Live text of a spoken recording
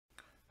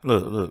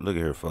Look at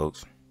here,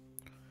 folks.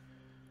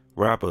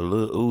 Rapper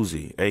Lil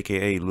Uzi,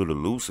 aka Little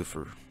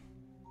Lucifer,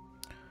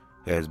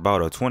 has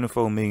bought a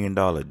 $24 million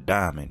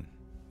diamond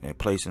and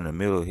placed it in the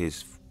middle of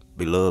his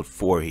beloved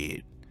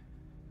forehead.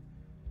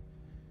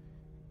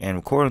 And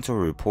according to a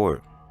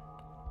report,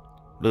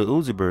 Lil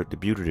Uzi Vert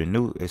debuted a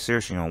new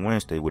accessory on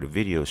Wednesday with a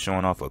video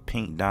showing off a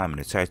pink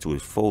diamond attached to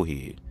his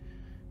forehead.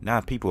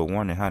 Now people are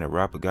wondering how the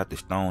rapper got the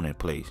stone in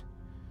place.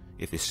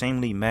 If it's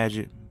seemingly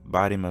magic,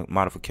 body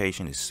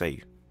modification is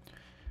safe.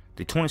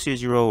 The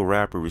 26-year-old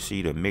rapper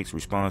received a mixed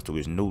response to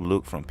his new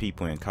look from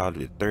people and called it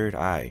the third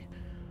eye,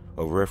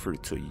 a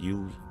reference to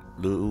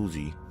Lil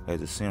Uzi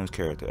as a Sims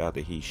character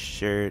after he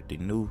shared the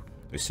new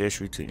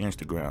accessory to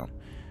Instagram.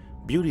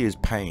 "Beauty is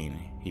pain,"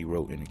 he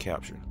wrote in the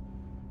caption.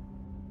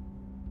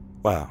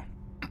 Wow.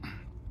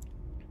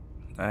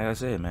 Like I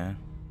said, man,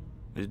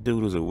 this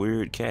dude is a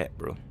weird cat,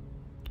 bro.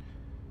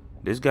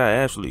 This guy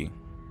actually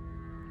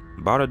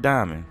bought a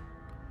diamond,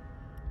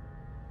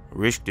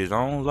 risked his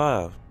own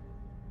life,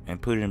 and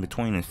put it in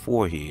between his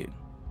forehead.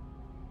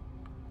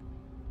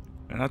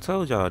 And I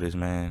told y'all this,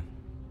 man.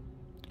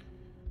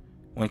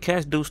 When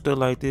cats do stuff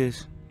like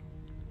this,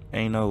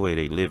 ain't no way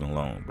they living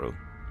long, bro.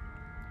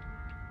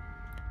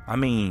 I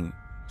mean,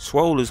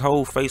 swole his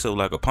whole face up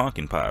like a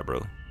pumpkin pie,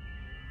 bro.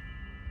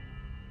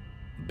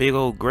 Big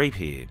old grape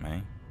head,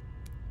 man.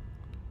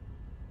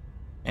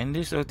 And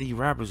this is what these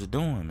rappers are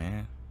doing,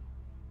 man.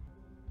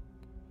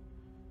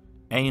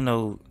 And you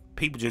know,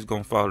 people just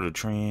gonna follow the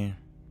trend,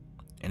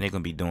 and they're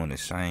gonna be doing the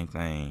same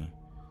thing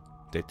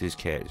that this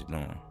cat is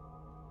doing.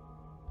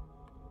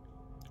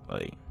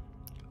 Like,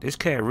 this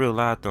cat real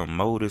life done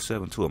mold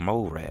himself into a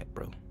mole rat,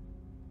 bro.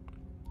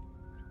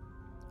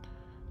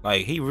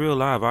 Like, he real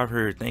life out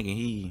here thinking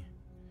he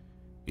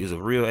is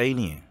a real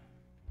alien.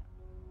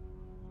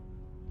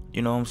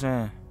 You know what I'm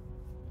saying?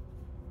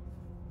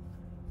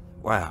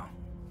 Wow.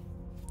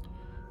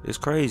 It's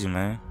crazy,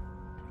 man.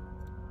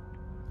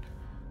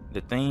 The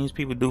things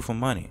people do for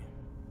money.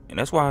 And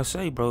that's why I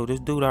say, bro,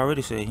 this dude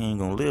already said he ain't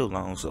gonna live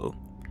long, so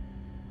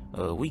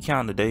we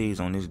count the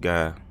days on this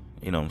guy.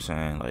 You know what I'm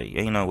saying? Like,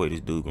 ain't no way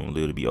this dude gonna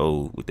live to be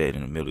old with that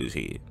in the middle of his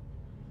head.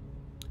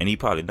 And he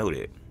probably know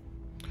that.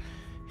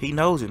 He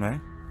knows it,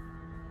 man.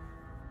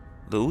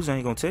 Lil Uzi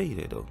ain't gonna tell you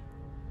that, though.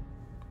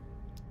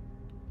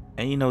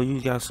 And you know,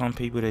 you got some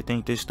people that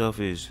think this stuff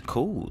is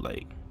cool.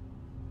 Like,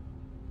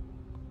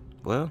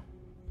 well,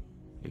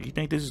 if you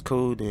think this is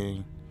cool,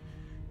 then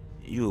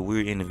you a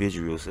weird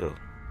individual yourself.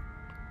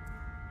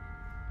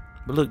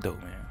 But look though,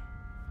 man,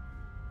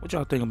 what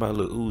y'all think about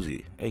Lil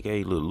Uzi,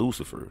 aka Lil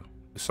Lucifer,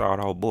 the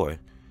sawed-off boy?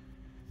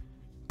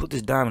 Put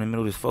this diamond in the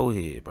middle of his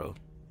forehead, bro.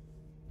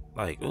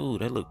 Like, ooh,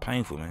 that look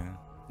painful, man.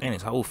 And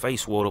his whole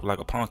face swelled up like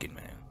a pumpkin,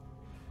 man.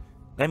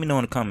 Let me know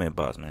in the comment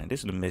box, man.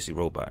 This is the Messy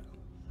Robot,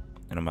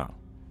 and I'm out.